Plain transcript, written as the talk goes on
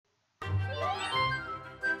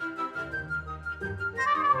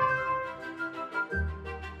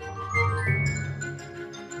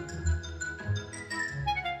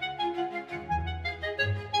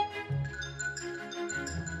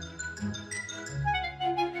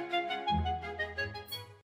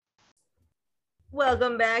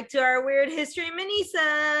Welcome back to our Weird History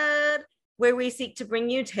mini-sode, where we seek to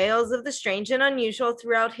bring you tales of the strange and unusual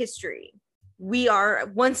throughout history. We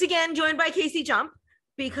are once again joined by Casey Jump,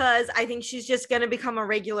 because I think she's just going to become a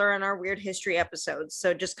regular in our Weird History episodes.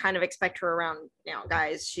 So just kind of expect her around now,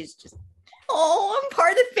 guys. She's just... Oh, I'm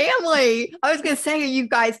part of the family. I was going to say, are you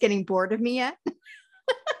guys getting bored of me yet?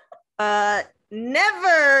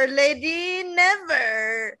 Never, lady,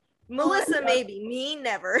 never. Melissa, maybe. Me,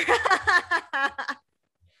 never.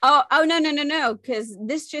 Oh, no. Because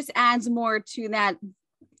this just adds more to that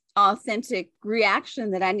authentic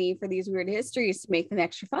reaction that I need for these weird histories to make them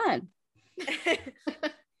extra fun.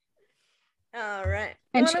 All right.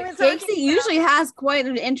 And Casey usually has quite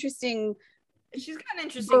an interesting... She's got an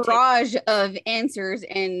interesting barrage of answers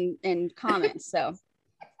and comments. So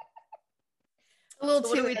a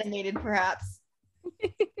little too animated, perhaps.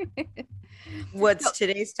 What's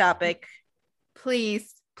today's topic?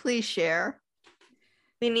 Please share.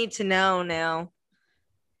 We need to know now.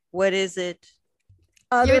 What is it?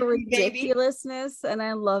 Utter ridiculousness, and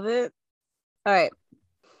I love it. All right.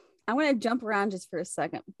 I'm going to jump around just for a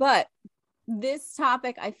second, but this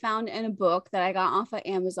topic I found in a book that I got off of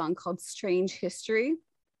Amazon called Strange History,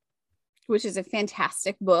 which is a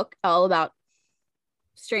fantastic book all about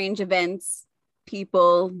strange events,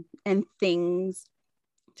 people, and things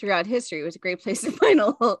throughout history. It was a great place to find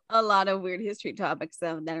a lot of weird history topics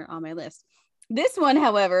that are on my list. This one,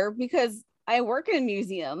 however, because I work in a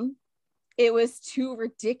museum, it was too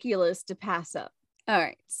ridiculous to pass up. All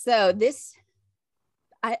right. So this,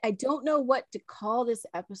 I don't know what to call this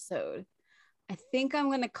episode. I think I'm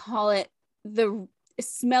going to call it the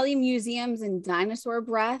Smelly Museums and Dinosaur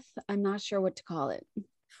Breath. I'm not sure what to call it.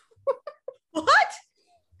 What?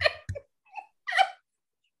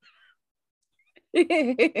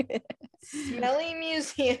 Smelly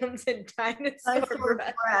Museums and Dinosaur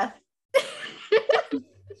Breath.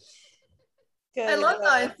 I love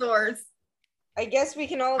dinosaurs. I guess we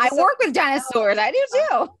can all... I work with dinosaurs. I do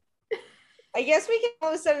too. I guess we can all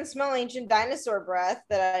of a sudden smell ancient dinosaur breath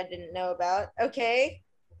that I didn't know about. Okay.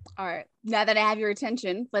 All right. Now that I have your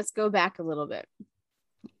attention, let's go back a little bit.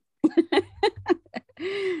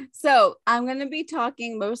 So I'm going to be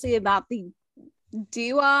talking mostly about the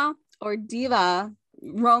Diva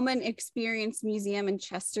Roman Experience Museum in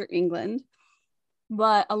Chester, England,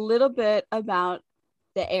 but a little bit about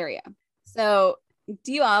the area. So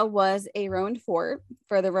Diva was a Roman fort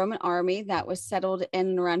for the Roman army that was settled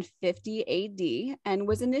in around 50 AD and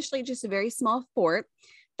was initially just a very small fort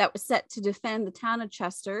that was set to defend the town of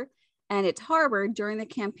Chester and its harbor during the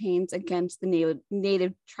campaigns against the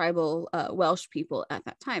native tribal Welsh people at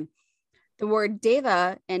that time. The word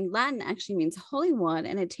Deva in Latin actually means Holy One,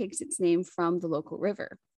 and it takes its name from the local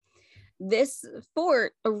river. This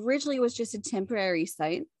fort originally was just a temporary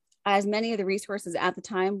site, as many of the resources at the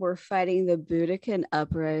time were fighting the Boudiccan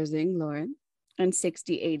uprising, Lauren, in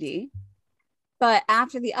 60 AD. But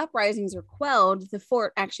after the uprisings were quelled, the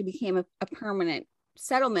fort actually became a permanent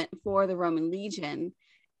settlement for the Roman legion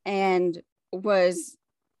and was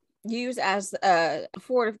used as a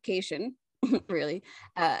fortification, really,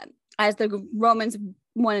 as the Romans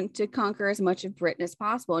wanted to conquer as much of Britain as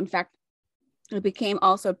possible. In fact, it became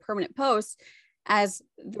also a permanent post as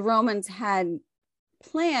the Romans had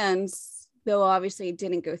plans, though obviously it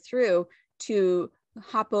didn't go through, to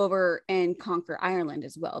hop over and conquer Ireland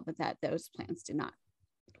as well, but those plans did not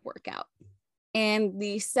work out. And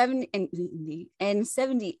in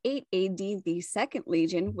 78 AD, the Second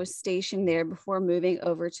Legion was stationed there before moving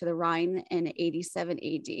over to the Rhine in 87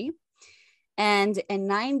 AD. And in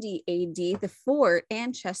 90 AD, the fort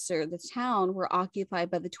and Chester, the town, were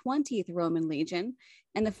occupied by the 20th Roman Legion,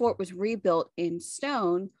 and the fort was rebuilt in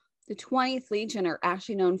stone. The 20th Legion are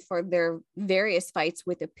actually known for their various fights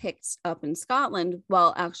with the Picts up in Scotland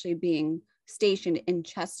while actually being stationed in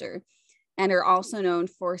Chester, and are also known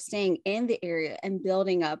for staying in the area and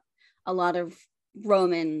building up a lot of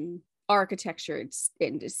Roman architecture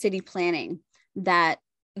and city planning that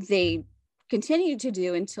they continued to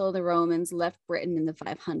do until the Romans left Britain in the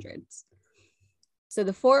 500s. So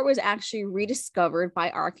the fort was actually rediscovered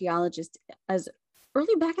by archaeologists as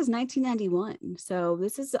early back as 1991. So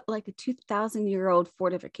this is like a 2,000-year-old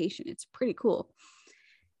fortification. It's pretty cool.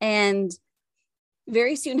 And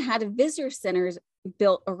very soon had a visitor centers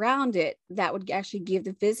built around it that would actually give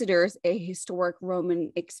the visitors a historic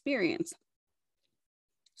Roman experience.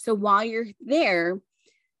 So while you're there,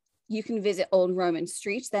 you can visit old Roman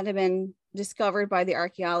streets that have been discovered by the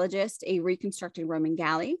archaeologist, a reconstructed Roman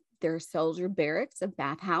galley. There are soldier barracks, a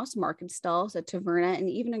bathhouse, market stalls, a taverna, and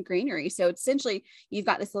even a granary. So essentially, you've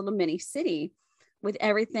got this little mini city with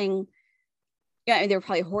everything yeah, there were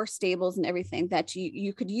probably horse stables and everything that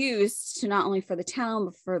you could use to not only for the town,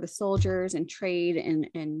 but for the soldiers and trade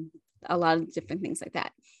and a lot of different things like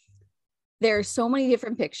that. There are so many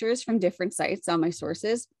different pictures from different sites on my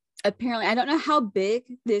sources. Apparently, I don't know how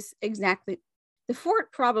big this exactly, the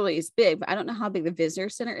fort probably is big, but I don't know how big the visitor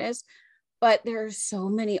center is, but there are so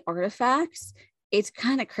many artifacts. It's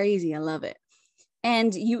kind of crazy. I love it.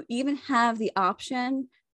 And you even have the option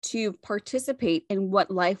to participate in what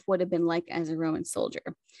life would have been like as a Roman soldier.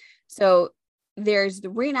 So there's the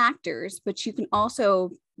reenactors, but you can also,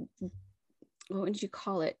 what would you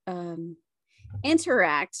call it?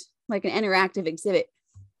 Interact, like an interactive exhibit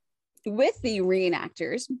with the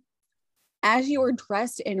reenactors. As you are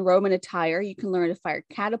dressed in Roman attire, you can learn to fire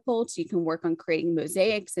catapults. You can work on creating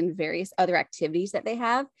mosaics and various other activities that they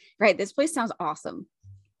have. Right, this place sounds awesome.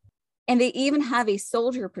 And they even have a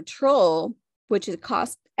soldier patrol, which is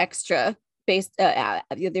cost extra based.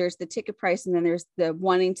 There's the ticket price, and then there's the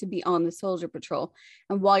wanting to be on the soldier patrol.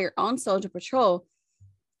 And while you're on soldier patrol,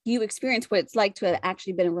 you experience what it's like to have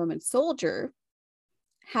actually been a Roman soldier,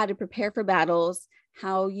 how to prepare for battles,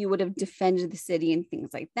 how you would have defended the city and things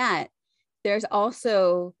like that. There's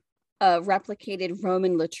also a replicated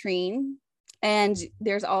Roman latrine, and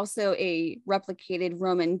there's also a replicated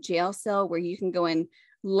Roman jail cell where you can go and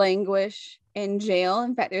languish in jail.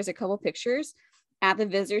 In fact, there's a couple pictures at the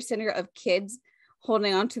visitor center of kids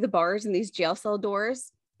holding on to the bars in these jail cell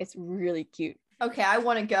doors. It's really cute. Okay, I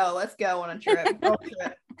want to go. Let's go on a trip. Road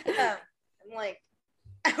trip. I'm like,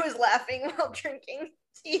 I was laughing while drinking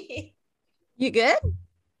tea. You good?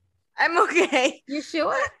 I'm okay. You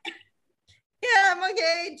sure? Yeah, I'm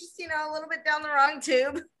okay. Just, a little bit down the wrong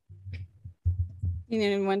tube. You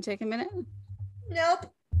didn't want to take a minute? Nope.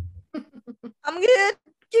 I'm good.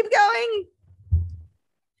 Keep going.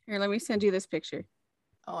 Here, let me send you this picture.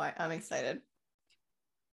 Oh, I'm excited.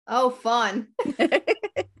 Oh, fun.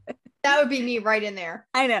 That would be me right in there.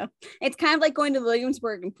 I know. It's kind of like going to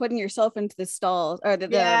Williamsburg and putting yourself into the stalls, or the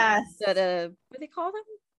yes. what do they call them?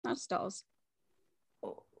 Not stalls.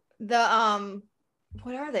 The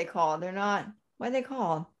what are they called? They're not. What are they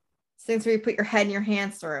called? Things where you put your head and your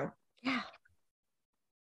hands through. Yeah.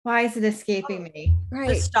 Why is it escaping me? Right.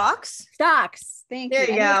 The stocks? Stocks. Thank there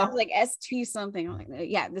you. You go. Like ST something. I'm like,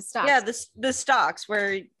 yeah, the stocks. Yeah, the stocks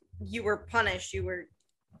where you were punished. You were.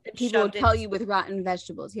 People would tell you with rotten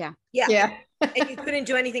vegetables. Yeah. Yeah. And you couldn't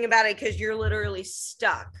do anything about it because you're literally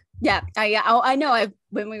stuck. Yeah. I know.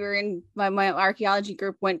 When we were in my archaeology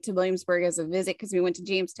group went to Williamsburg as a visit because we went to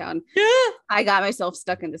Jamestown. Yeah. I got myself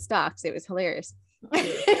stuck in the stocks. It was hilarious.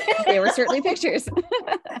 There were certainly pictures.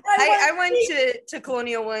 I went to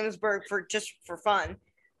Colonial Williamsburg for fun,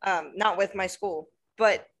 not with my school,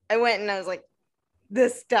 but I went and I was like, the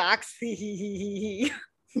stocks.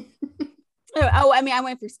 I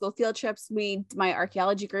went for school field trips. My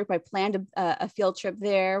archaeology group, I planned a field trip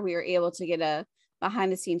there. We were able to get a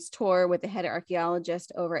behind the scenes tour with the head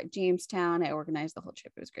archaeologist over at Jamestown. I organized the whole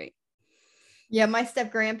trip. It was great. Yeah, my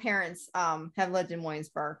step grandparents have lived in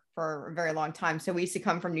Williamsburg for a very long time. So we used to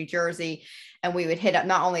come from New Jersey and we would hit up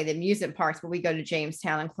not only the amusement parks, but we go to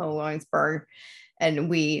Jamestown and Colonial Williamsburg, and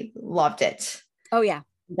we loved it. Oh, yeah.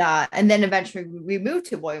 And then eventually we moved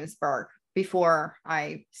to Williamsburg before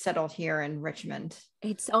I settled here in Richmond.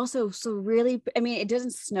 It's also so really, it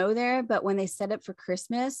doesn't snow there, but when they set up for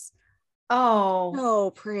Christmas, oh,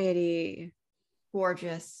 so pretty.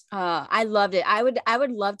 Gorgeous. I loved it. I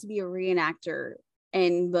would love to be a reenactor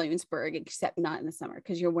in Williamsburg, except not in the summer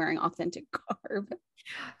because you're wearing authentic garb.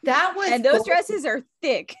 And those dresses are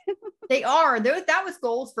thick. They are. That was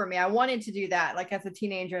goals for me. I wanted to do that like as a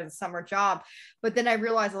teenager, as a summer job, but then I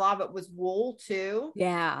realized a lot of it was wool too.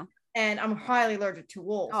 Yeah. And I'm highly allergic to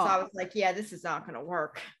wool. So I was like, yeah, this is not going to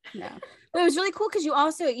work. Yeah. But it was really cool because you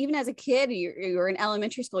also, even as a kid, you're in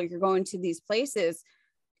elementary school, you're going to these places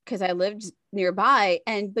because I lived nearby,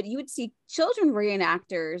 but you would see children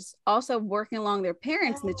reenactors also working along their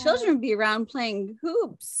parents, and the children would be around playing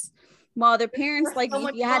hoops while their parents, like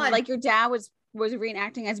you had, like your dad was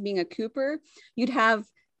reenacting as being a cooper. You'd have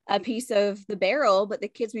a piece of the barrel, but the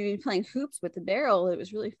kids would be playing hoops with the barrel. It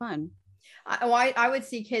was really fun. I would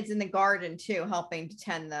see kids in the garden too, helping to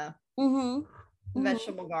tend the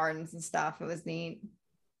vegetable gardens and stuff. It was neat.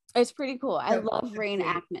 It's pretty cool. I love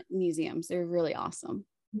reenactment museums. They're really awesome.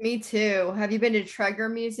 Me too. Have you been to Traeger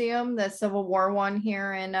Museum, the Civil War one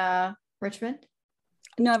here in Richmond?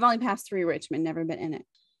 No, I've only passed through Richmond, never been in it.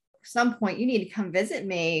 At some point, you need to come visit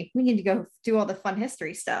me. We need to go do all the fun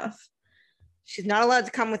history stuff. She's not allowed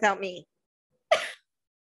to come without me.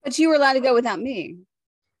 But you were allowed to go without me.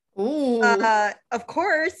 Ooh. Of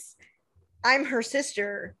course. I'm her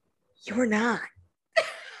sister. You're not.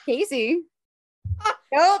 Casey.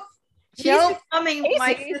 Nope. She's Nope. becoming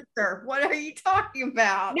my Casey. sister. What are you talking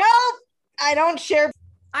about? Nope. I don't share.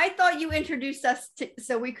 I thought you introduced us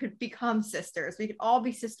so we could become sisters. We could all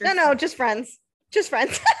be sisters. No, just friends. Just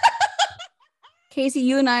friends. Casey,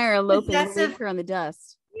 you and I are eloping. We'll Possessive- leave her on the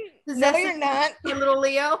dust. No, you're not. You little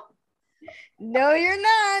Leo. No, you're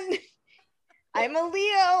not. I'm a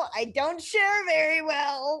Leo. I don't share very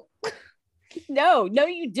well, No,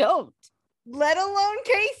 you don't. let alone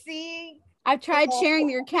Casey. I've tried sharing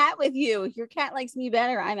your cat with you. Your cat likes me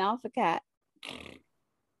better. I'm alpha cat.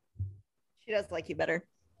 She does like you better.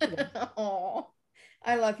 Oh,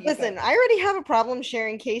 I love you. Listen, I already have a problem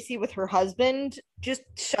sharing Casey with her husband. Just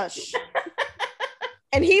shush.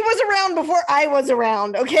 And he was around before I was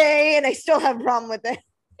around, okay? And I still have a problem with it.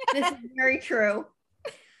 This is very true.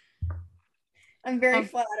 I'm very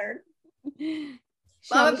flattered.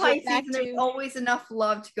 Shall Love we and get back Pisces, there's to- always enough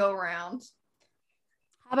love to go around.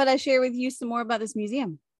 How about I share with you some more about this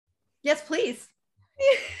museum? Yes, please.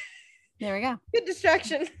 There we go. Good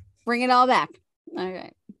distraction. Bring it all back. All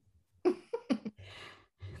right.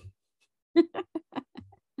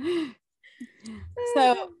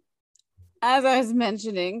 So, as I was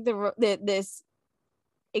mentioning, this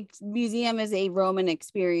museum is a Roman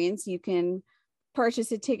experience. You can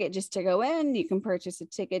purchase a ticket just to go in. You can purchase a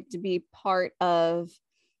ticket to be part of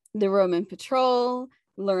the Roman patrol,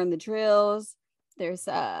 learn the drills. There's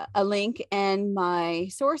a link in my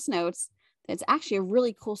source notes. It's actually a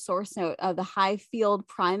really cool source note of the Highfield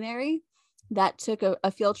Primary that took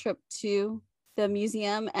a field trip to the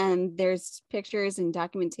museum, and there's pictures and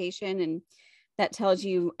documentation, and that tells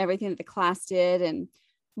you everything that the class did and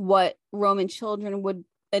what Roman children would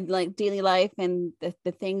like daily life and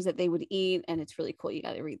the things that they would eat. And it's really cool. You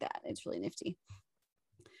got to read that. It's really nifty.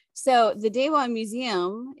 So the Day One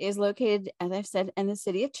Museum is located, as I've said, in the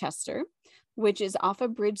city of Chester, which is off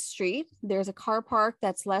of Bridge Street. There's a car park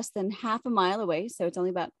that's less than half a mile away. So it's only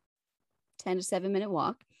about 10 to 7 minute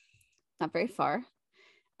walk, not very far.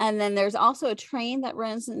 And then there's also a train that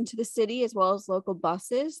runs into the city, as well as local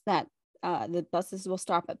buses that the buses will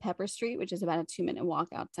stop at Pepper Street, which is about a 2-minute walk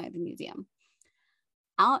outside the museum.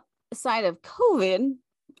 Outside of COVID,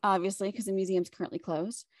 obviously, because the museum's currently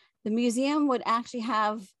closed, the museum would actually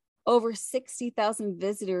have over 60,000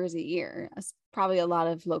 visitors a year. That's probably a lot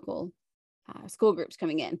of local school groups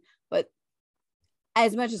coming in. But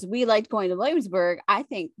as much as we liked going to Williamsburg, I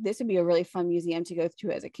think this would be a really fun museum to go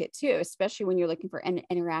to as a kid too, especially when you're looking for an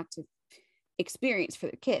interactive experience for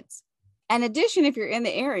the kids. In addition, if you're in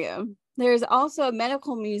the area, there's also a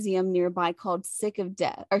medical museum nearby called Sick to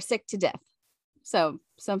Death. So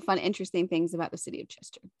some fun, interesting things about the city of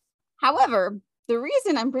Chester. However, the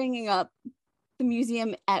reason I'm bringing up the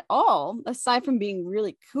museum at all, aside from being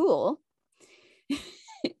really cool,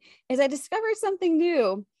 is I discovered something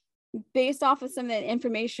new based off of some of the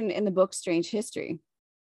information in the book Strange History,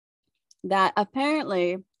 that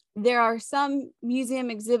apparently there are some museum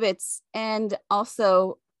exhibits and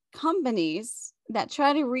also companies that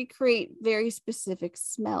try to recreate very specific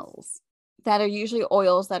smells that are usually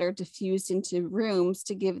oils that are diffused into rooms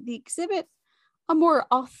to give the exhibit a more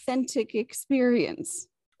authentic experience.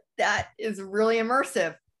 That is really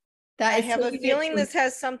immersive. That I is have so a feeling unique. this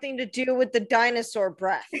has something to do with the dinosaur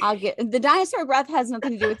breath. The dinosaur breath has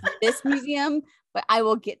nothing to do with this museum, but I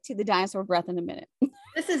will get to the dinosaur breath in a minute.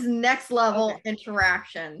 This is next level Okay.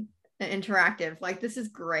 interaction and interactive. Like, this is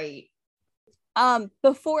great.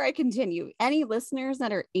 Before I continue, any listeners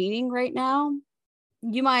that are eating right now,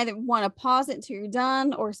 you might either want to pause it until you're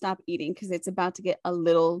done or stop eating because it's about to get a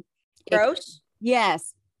little Gross.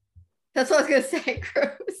 Yes, That's what I was gonna say.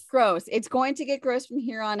 Gross. gross. It's going to get gross from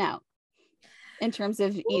here on out in terms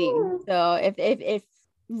of eating. Ooh. So if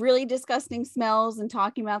really disgusting smells and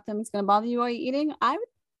talking about them is going to bother you while you're eating, I would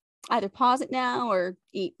either pause it now or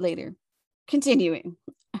eat later. Continuing.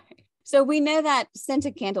 So we know that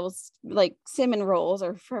scented candles like cinnamon rolls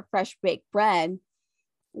or fresh baked bread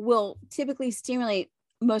will typically stimulate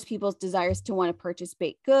most people's desires to want to purchase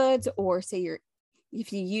baked goods, or say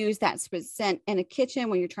if you use that scent in a kitchen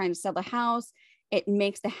when you're trying to sell the house, it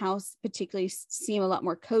makes the house particularly seem a lot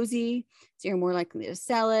more cozy. So you're more likely to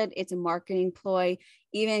sell it. It's a marketing ploy.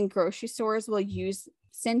 Even grocery stores will use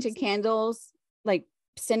scented candles, like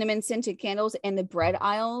cinnamon scented candles in the bread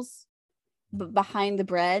aisles behind the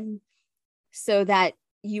bread, so that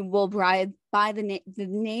you will buy the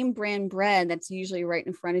name brand bread that's usually right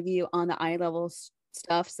in front of you on the eye level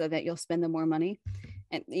stuff, so that you'll spend the more money.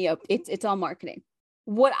 And it's all marketing.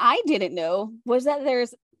 What I didn't know was that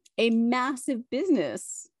there's a massive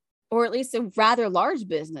business, or at least a rather large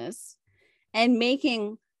business, and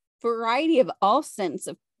making variety of all scents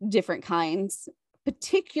of different kinds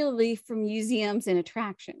particularly for museums and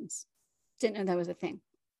attractions. Didn't know that was a thing.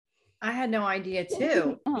 I had no idea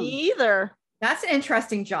too. Me either. That's an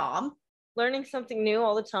interesting job. Learning something new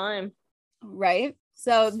all the time. Right.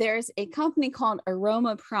 So there's a company called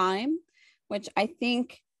Aroma Prime, which I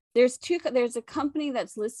think there's a company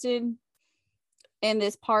that's listed in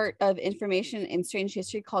this part of information in Strange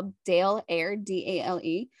History called Dale Air,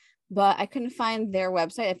 Dale, but I couldn't find their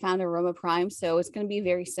website. I found Aroma Prime. So it's going to be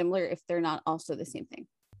very similar if they're not also the same thing.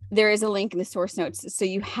 There is a link in the source notes. So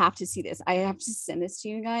you have to see this. I have to send this to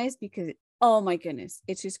you guys because, oh my goodness,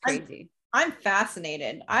 it's just crazy. I'm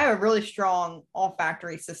fascinated. I have a really strong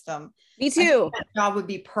olfactory system. Me too. That job would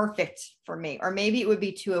be perfect for me, or maybe it would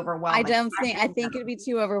be too overwhelming. I think it'd be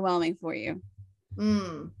too overwhelming for you.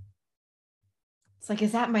 It's like,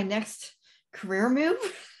 is that my next career move?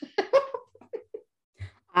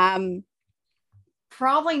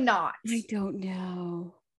 Probably not. I don't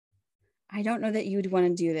know. I don't know that you would want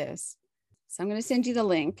to do this. So I'm going to send you the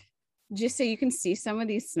link just so you can see some of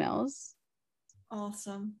these smells.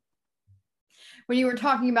 Awesome. When you were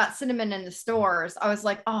talking about cinnamon in the stores, I was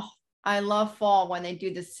like, oh, I love fall when they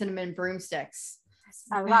do the cinnamon broomsticks.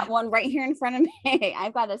 I've got one right here in front of me.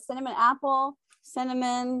 I've got a cinnamon apple,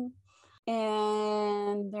 cinnamon,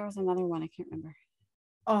 and there was another one. I can't remember.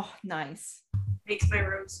 Oh, nice. Makes my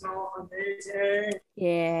room smell amazing.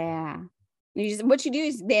 Yeah. What you do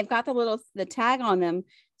is they've got the tag on them.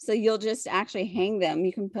 So you'll just actually hang them.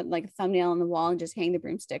 You can put like a thumbnail on the wall and just hang the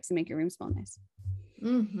broomsticks and make your room smell nice.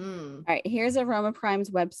 Mm-hmm. All right, here's Aroma Prime's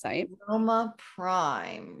website. Aroma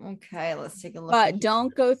Prime. Okay, let's take a look. But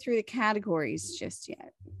don't go through the categories just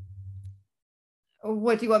yet.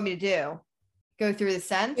 What do you want me to do? Go through the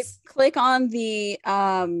scents? Just click on the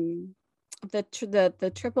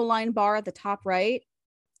triple line bar at the top right,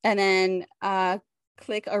 and then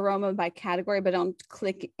click aroma by category, but don't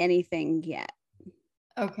click anything yet.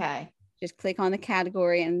 Okay. Just click on the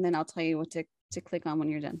category, and then I'll tell you what to click on when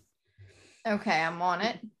you're done. Okay, I'm on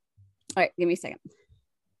it. All right, give me a second.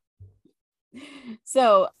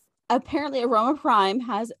 So apparently Aroma Prime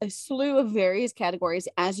has a slew of various categories,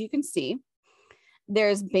 as you can see.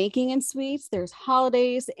 There's baking and sweets, there's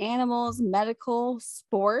holidays, animals, medical,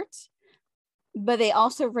 sport, but they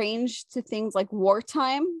also range to things like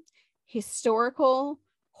wartime, historical,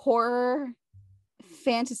 horror,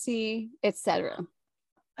 fantasy, etc.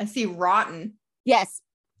 I see rotten. Yes.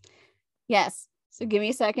 So give me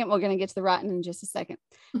a second. We're going to get to the rotten in just a second.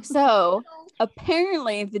 So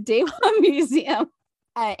apparently the Daewoo Museum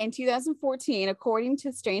in 2014, according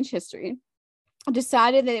to Strange History,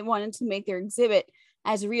 decided that they wanted to make their exhibit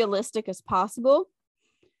as realistic as possible.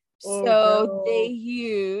 They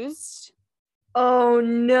used... Oh,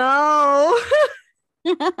 no.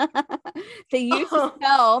 They used the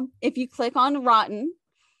spell, if you click on rotten.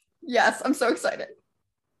 Yes, I'm so excited.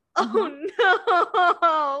 Oh,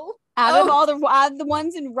 no. Out of the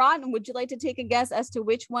ones in rotten, would you like to take a guess as to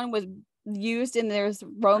which one was used in their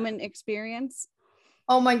Roman experience?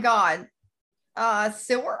 Oh my God.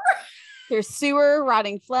 Sewer? There's sewer,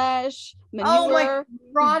 rotting flesh, manure,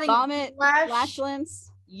 rotting vomit, flesh. flatulence.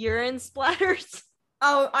 Urine splatters.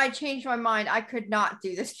 Oh, I changed my mind. I could not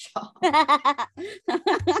do this job.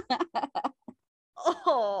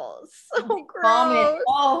 Oh, so gross. Vomit.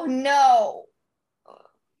 Oh no.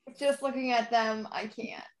 Just looking at them, I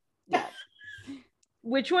can't. Yeah.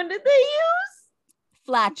 Which one did they use?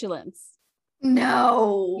 Flatulence.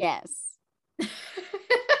 No. Yes.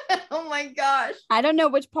 Oh my gosh. I don't know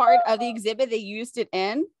which part of the exhibit they used it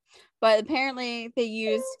in, but apparently they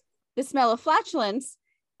used the smell of flatulence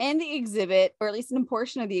in the exhibit, or at least in a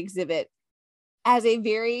portion of the exhibit, as a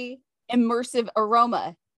very immersive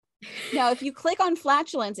aroma. Now, if you click on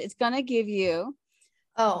flatulence, it's going to give you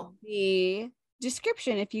the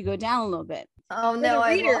description if you go down a little bit. Oh no,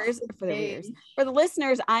 for the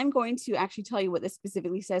listeners, I'm going to actually tell you what this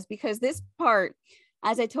specifically says, because this part,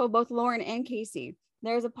 as I told both Lauren and Casey,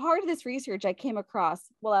 there's a part of this research I came across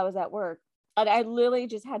while I was at work, and I literally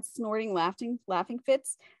just had snorting, laughing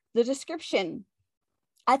fits. The description,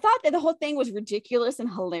 I thought that the whole thing was ridiculous and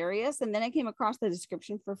hilarious, and then I came across the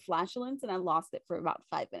description for flatulence, and I lost it for about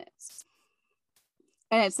 5 minutes.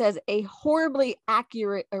 And it says, a horribly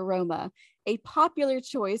accurate aroma, a popular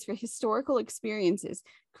choice for historical experiences,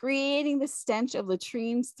 creating the stench of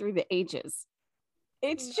latrines through the ages.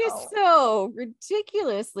 It's just so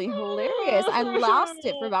ridiculously hilarious. I lost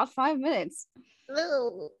it for about 5 minutes.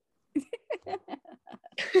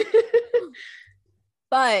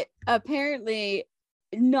 But apparently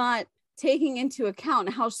not taking into account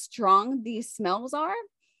how strong these smells are.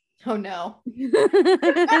 Oh no.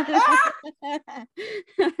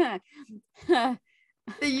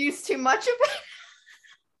 They use too much of it.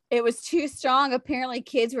 It was too strong. Apparently,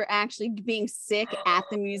 kids were actually being sick at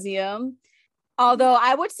the museum. Although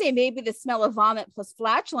I would say maybe the smell of vomit plus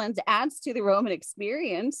flatulence adds to the Roman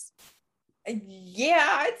experience. Yeah,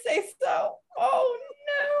 I'd say so. Oh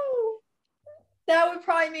no. That would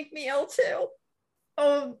probably make me ill too.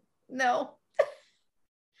 Oh no.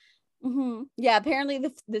 Mm-hmm. Yeah, apparently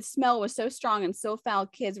the smell was so strong and so foul,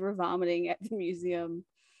 kids were vomiting at the museum.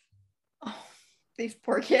 Oh, these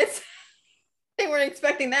poor kids. They weren't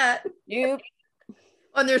expecting that. Nope.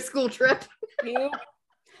 On their school trip. Nope.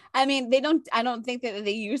 I mean, I don't think that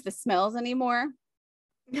they use the smells anymore.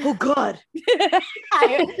 Oh God.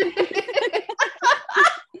 I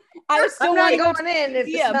I'm not going in if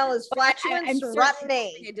the smell is flatulence or rotten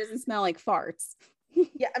egg. It doesn't smell like farts.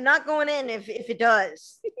 Yeah, I'm not going in if it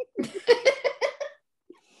does.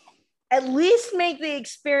 At least make the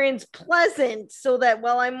experience pleasant so that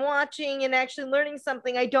while I'm watching and actually learning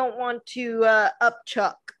something, I don't want to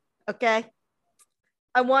upchuck. Okay.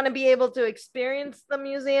 I want to be able to experience the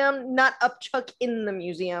museum, not upchuck in the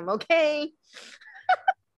museum. Okay.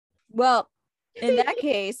 Well, in that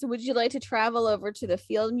case, would you like to travel over to the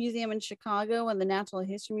Field Museum in Chicago and the Natural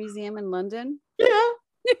History Museum in London? Yeah.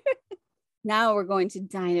 Now we're going to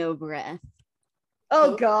Dino Breath.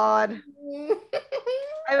 Oh God.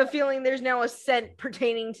 I have a feeling there's now a scent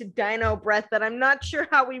pertaining to dino breath that I'm not sure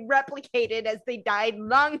how we replicated as they died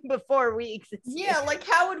long before we existed. Yeah, like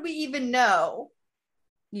how would we even know?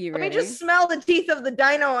 Let me just smell the teeth of the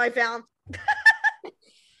dino I found.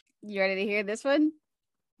 You ready to hear this one?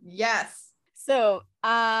 Yes. So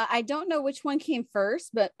I don't know which one came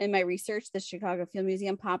first, but in my research, the Chicago Field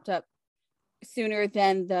Museum popped up sooner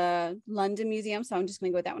than the London Museum. So I'm just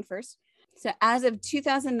going to go with that one first. So as of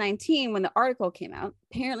 2019, when the article came out,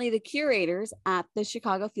 apparently the curators at the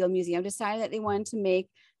Chicago Field Museum decided that they wanted to make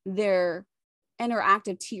their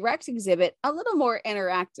interactive T-Rex exhibit a little more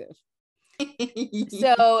interactive.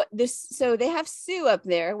 So they have Sue up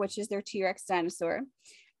there, which is their T-Rex dinosaur.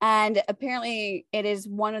 And apparently it is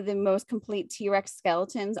one of the most complete T-Rex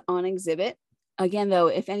skeletons on exhibit. Again, though,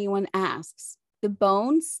 if anyone asks, the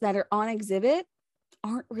bones that are on exhibit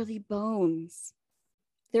aren't really bones.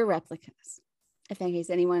 They're replicas, if in case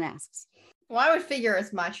anyone asks. Well, I would figure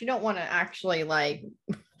as much. You don't want to actually like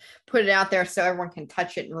put it out there so everyone can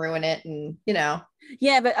touch it and ruin it, and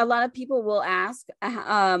Yeah, but a lot of people will ask,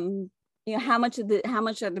 how much of the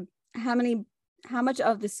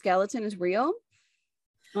skeleton is real?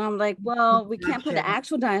 And I'm like, well, we can't put the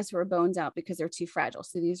actual dinosaur bones out because they're too fragile.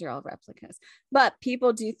 So these are all replicas. But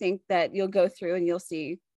people do think that you'll go through and you'll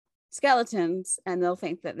see skeletons, and they'll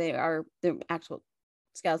think that they are the actual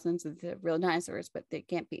skeletons of the real dinosaurs, but they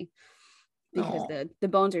can't be because the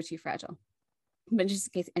bones are too fragile. But just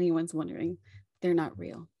in case anyone's wondering, they're not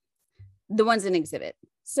real. The ones in exhibit.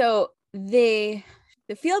 So the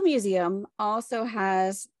Field Museum also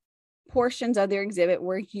has portions of their exhibit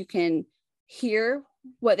where you can hear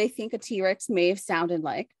what they think a T-Rex may have sounded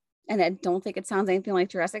like. And I don't think it sounds anything like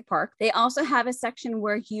Jurassic Park. They also have a section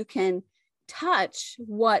where you can touch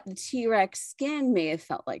what the T-Rex skin may have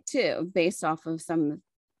felt like too, based off of some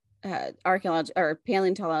archaeological or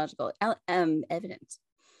paleontological evidence.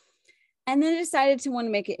 And then decided to want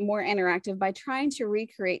to make it more interactive by trying to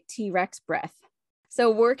recreate T-Rex breath. So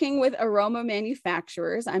working with aroma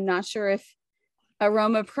manufacturers, I'm not sure if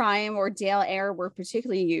Aroma Prime or Dale Air were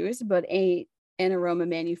particularly used, but an aroma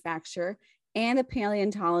manufacturer and a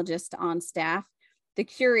paleontologist on staff, the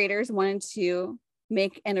curators wanted to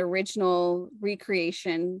make an original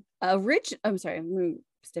recreation. I'm sorry, let me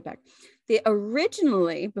step back. They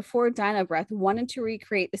originally, before Dino Breath, wanted to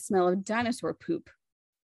recreate the smell of dinosaur poop.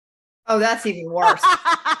 Oh, that's even worse.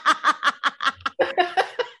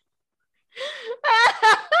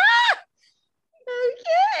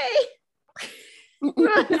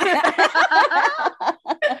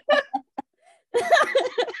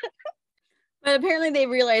 But apparently they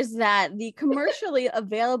realized that the commercially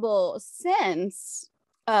available scents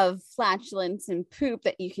of flatulence and poop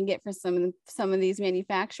that you can get from some of these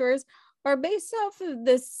manufacturers are based off of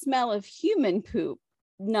the smell of human poop,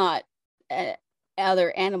 not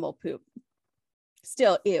other animal poop.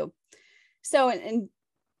 Still, ew. So in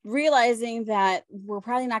realizing that we're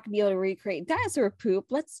probably not going to be able to recreate dinosaur poop,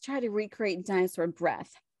 let's try to recreate dinosaur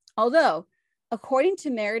breath. Although, according to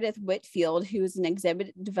Meredith Whitfield, who is an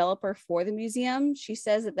exhibit developer for the museum, she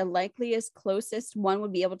says that the likeliest closest one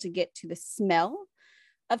would be able to get to the smell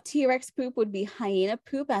of T-Rex poop would be hyena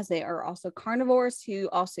poop, as they are also carnivores who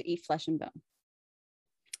also eat flesh and bone.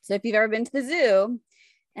 So if you've ever been to the zoo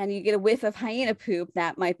and you get a whiff of hyena poop,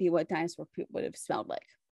 that might be what dinosaur poop would have smelled like.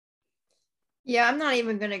 Yeah, I'm not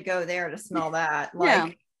even going to go there to smell that.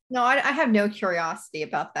 Like, No, I have no curiosity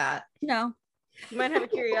about that. No. You might have a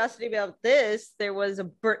curiosity about this. There's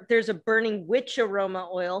a burning witch aroma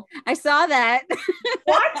oil. I saw that.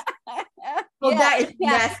 What? Well, that is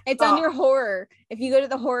messed it's up. under horror. If you go to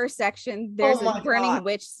the horror section, there's Oh a my burning God.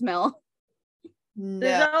 witch smell.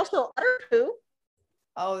 There's No. also otter poo.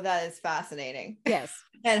 Oh, that is fascinating. Yes.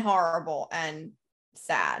 And horrible and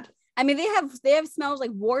sad. I mean, they have smells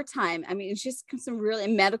like wartime. I mean, it's just some really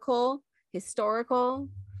medical, historical,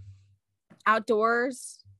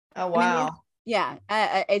 outdoors. Oh, I mean, wow.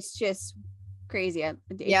 it's just crazy.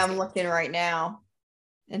 Yeah, I'm looking right now.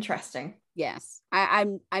 Interesting. Yes,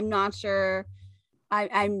 I'm not sure.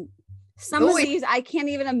 I'm some of these I can't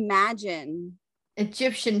even imagine.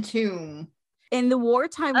 Egyptian tomb. In the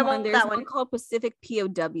wartime I one, want there's that one one. called Pacific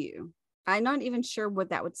POW. I'm not even sure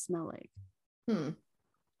what that would smell like.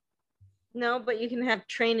 No, but you can have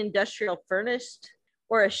train industrial furnished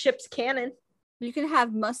or a ship's cannon. You can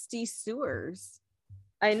have musty sewers.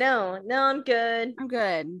 I know. No, I'm good. I'm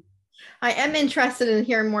good. I am interested in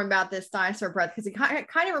hearing more about this dinosaur breath because it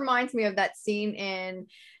kind of reminds me of that scene in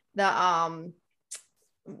the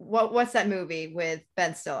what's that movie with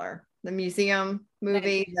Ben Stiller? The museum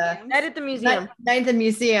movie, Night at the museum. Night at the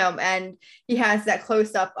Museum, and he has that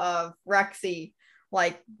close up of Rexy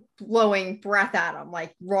like blowing breath at him,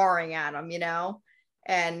 like roaring at him, you know.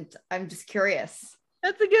 And I'm just curious.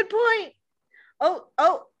 That's a good point.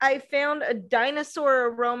 Oh, I found a dinosaur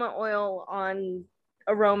aroma oil on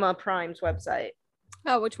Aroma Prime's website.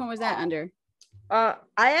 Oh, which one was that under? I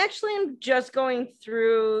actually am just going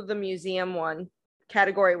through the museum one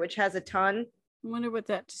category, which has a ton. I wonder what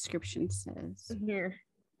that description says. Here,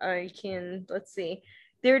 let's see.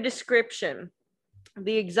 Their description: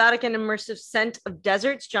 the exotic and immersive scent of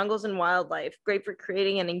deserts, jungles, and wildlife, great for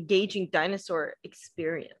creating an engaging dinosaur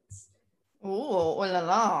experience. Ooh, oh la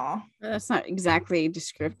la. That's not exactly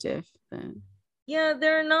descriptive, but Yeah,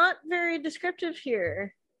 they're not very descriptive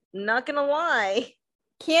here. Not gonna lie.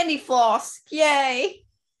 Candy floss. Yay.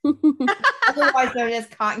 Otherwise known as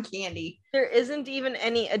cotton candy. There isn't even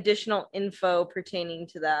any additional info pertaining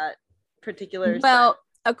to that particular well,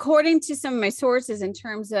 according to some of my sources in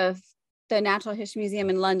terms of the Natural History Museum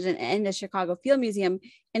in London and the Chicago Field Museum,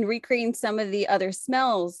 and recreating some of the other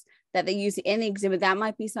smells that they use in the exhibit, that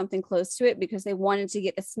might be something close to it because they wanted to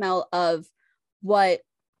get the smell of what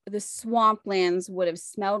the swamplands would have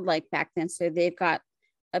smelled like back then. So they've got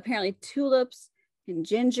apparently tulips and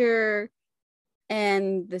ginger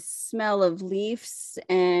and the smell of leaves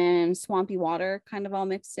and swampy water kind of all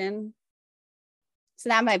mixed in. So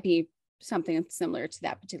that might be something similar to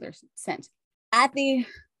that particular scent. At the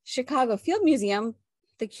Chicago Field Museum,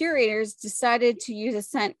 the curators decided to use a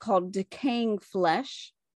scent called decaying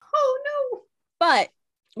flesh. Oh no. But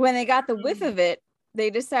when they got the whiff of it, they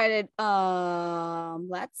decided,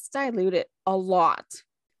 let's dilute it a lot.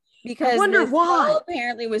 Because I wonder the why. smell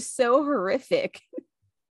apparently was so horrific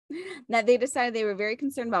that they decided they were very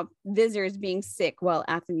concerned about visitors being sick while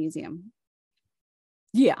at the museum.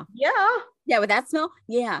 Yeah. Yeah. With that smell,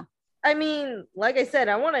 yeah. I mean, like I said,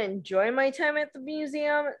 I want to enjoy my time at the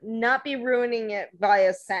museum, not be ruining it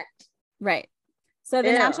via scent. Right. So the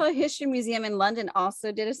Yeah. Natural History Museum in London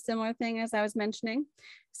also did a similar thing, as I was mentioning.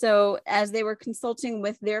 So as they were consulting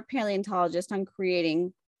with their paleontologist on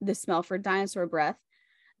creating the smell for dinosaur breath,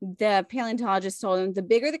 the paleontologist told them the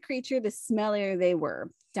bigger the creature, the smellier they were.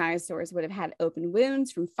 Dinosaurs would have had open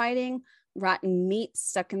wounds from fighting, rotten meat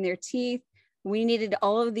stuck in their teeth. We needed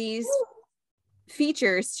all of these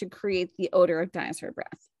features to create the odor of dinosaur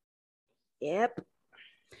breath. Yep.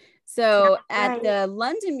 So That's at the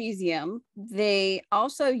London Museum, they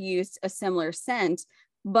also used a similar scent,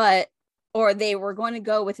 or they were going to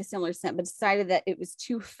go with a similar scent, but decided that it was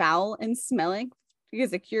too foul and smelling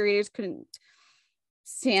because the curators couldn't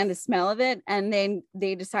stand the smell of it. And then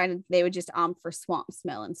they decided they would just opt for swamp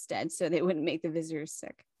smell instead, so they wouldn't make the visitors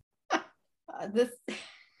sick.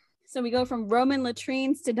 So we go from Roman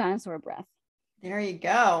latrines to dinosaur breath. There you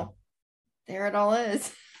go. There it all is.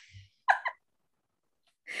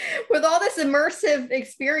 With all this immersive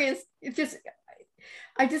experience,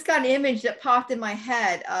 I just got an image that popped in my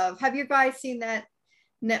head of, have you guys seen that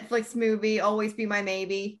Netflix movie, Always Be My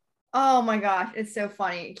Maybe? Oh my gosh, it's so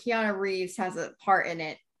funny. Keanu Reeves has a part in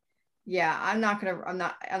it. Yeah, I'm not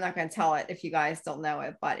gonna tell it if you guys don't know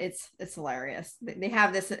it, but it's hilarious. They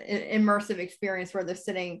have this immersive experience where they're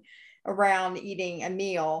sitting around eating a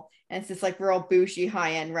meal, and it's this like real bougie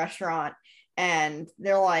high-end restaurant, and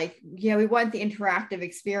they're like, yeah, we want the interactive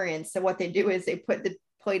experience. So what they do is they put the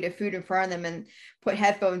plate of food in front of them and put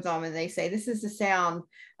headphones on, and they say, this is the sound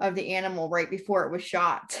of the animal right before it was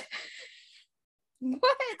shot.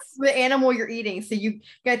 What? The animal you're eating. So you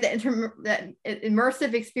get that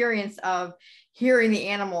immersive experience of hearing the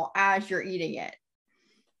animal as you're eating it,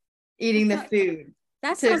 eating the food.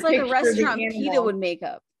 That sounds like a restaurant PETA would make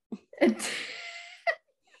up.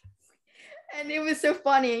 And it was so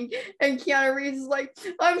funny. And Keanu Reeves is like,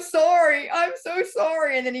 I'm sorry. I'm so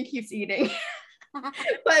sorry. And then he keeps eating.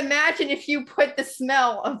 But imagine if you put the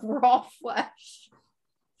smell of raw flesh.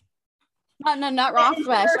 No, not raw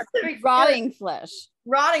flesh. Rotting flesh.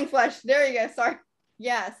 Rotting flesh. There you go. Sorry.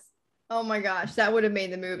 Yes. Oh my gosh. That would have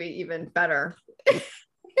made the movie even better.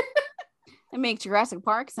 And make Jurassic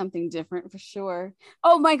Park something different for sure.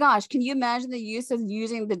 Oh my gosh. Can you imagine the use of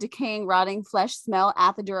using the decaying, rotting flesh smell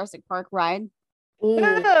at the Jurassic Park ride?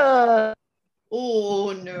 Oh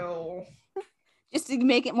no. Just to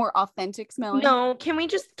make it more authentic smelling? No, can we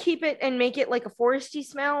just keep it and make it like a foresty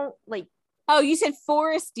smell? Like, oh, you said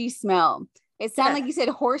foresty smell. It sounded like you said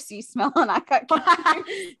horsey smell, and I got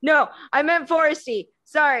confused. No, I meant foresty.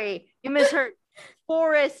 Sorry, you misheard.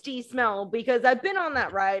 Foresty smell, because I've been on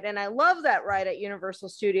that ride and I love that ride at Universal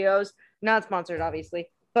Studios. Not sponsored, obviously,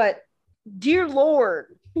 but dear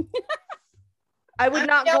Lord, I would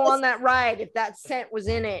not go on that ride if that scent was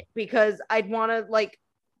in it, because I'd want to like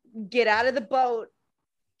get out of the boat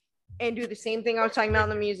and do the same thing I was talking about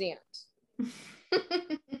in the museums.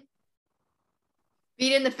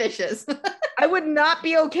 Feed in the fishes. I would not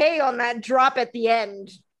be okay on that drop at the end.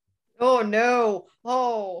 Oh no.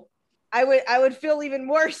 Oh. I would feel even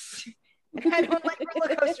worse. I don't like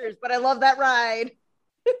roller coasters, but I love that ride.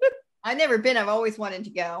 I've never been. I've always wanted to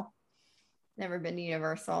go. Never been to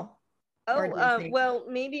Universal. Oh, well,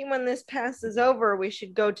 maybe when this passes over, we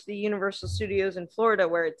should go to the Universal Studios in Florida,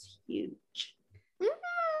 where it's huge.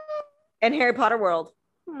 And Harry Potter World.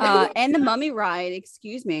 And the Mummy ride,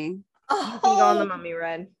 excuse me. You can go on the Mummy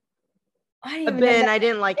ride. I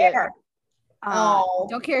didn't like it.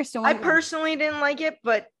 Don't care. So I personally didn't like it,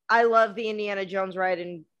 but I love the Indiana Jones ride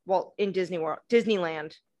in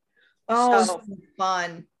Disneyland. Oh, so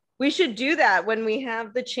fun. We should do that when we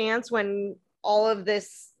have the chance, when all of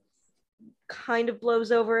this kind of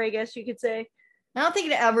blows over, I guess you could say. I don't think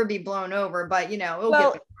it'll ever be blown over, but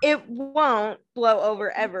it won't blow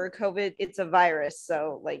over ever. COVID, it's a virus,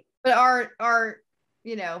 so like. But our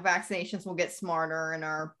vaccinations will get smarter, and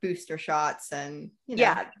our booster shots, and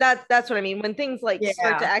that's what I mean. When things like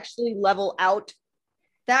start to actually level out,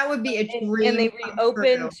 that would be a dream. And they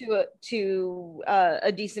reopen to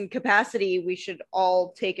a decent capacity. We should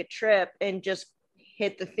all take a trip and just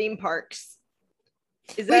hit the theme parks.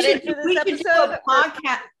 Is that it for this episode?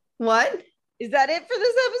 Podcast. What? Is that it for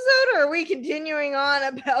this episode, or are we continuing on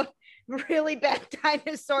about really bad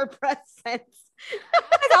dinosaur breath scents?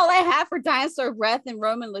 That's all I have for dinosaur breath and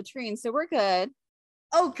Roman latrine, so we're good.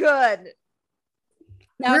 Oh, good.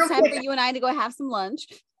 Now it's time for you and I to go have some lunch.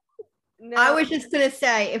 No. I was just gonna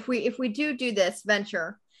say, if we do this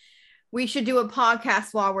venture, we should do a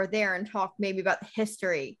podcast while we're there and talk maybe about the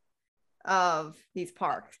history of these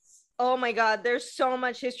parks. Oh my God, there's so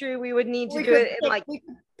much history. We would need to do it in like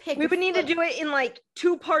we would need to do it in like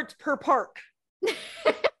 2 parts per park. Well,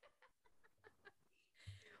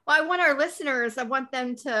 I want our listeners, I want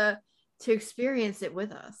them to experience it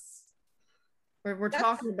with us. We're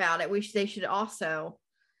talking about it. They should also.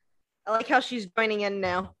 I like how she's joining in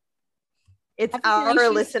now. It's our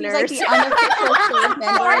listeners. She's like the unofficial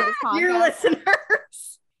member of the podcast. Your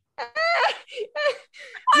listeners.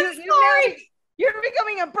 I'm sorry. You're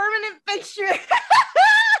becoming a permanent fixture.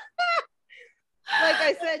 Like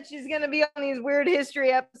I said, she's going to be on these weird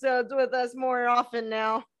history episodes with us more often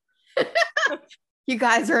now. You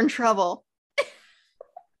guys are in trouble.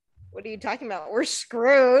 What are you talking about? We're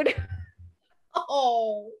screwed.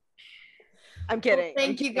 Oh. I'm kidding. Well,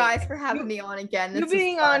 thank you guys for having me on again. You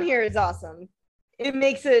being on here is awesome. It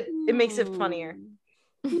makes it funnier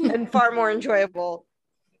and far more enjoyable.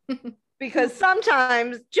 Because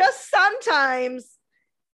sometimes, just sometimes,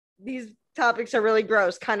 these topics are really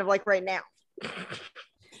gross, kind of like right now.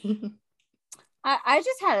 I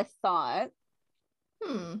just had a thought.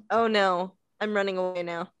 Oh no, I'm running away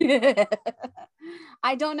now.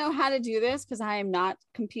 I don't know how to do this because I am not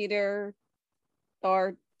computer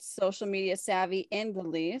or social media savvy in the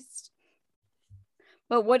least.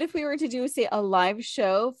 But what if we were to do, say, a live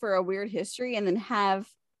show for a weird history and then have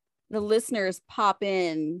the listeners pop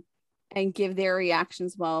in and give their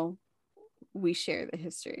reactions while we share the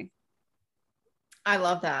history? I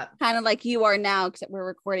love that. Kind of like you are now, except we're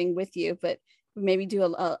recording with you, but maybe do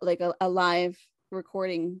a live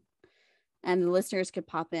recording and the listeners could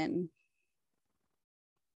pop in.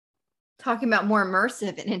 Talking about more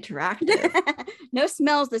immersive and interactive. No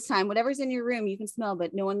smells this time. Whatever's in your room, you can smell,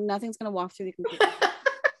 but nothing's going to walk through the computer.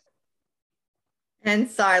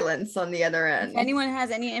 And silence on the other end. If anyone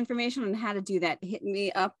has any information on how to do that, hit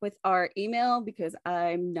me up with our email because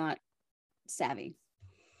I'm not savvy.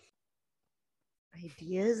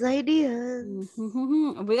 Ideas.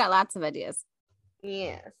 We got lots of ideas.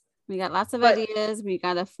 Yes. We got lots of ideas. We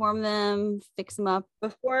got to form them, fix them up.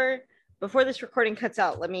 Before this recording cuts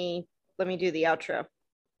out, let me do the outro.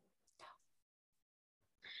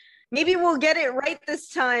 Maybe we'll get it right this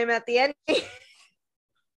time at the end.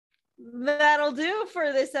 That'll do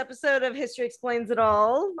for this episode of History Explains It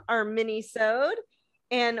All, our mini-sode.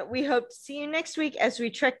 And we hope to see you next week as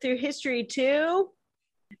we trek through history to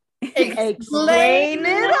explain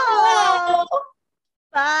it all.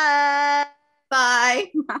 Bye.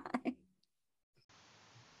 Bye. Bye.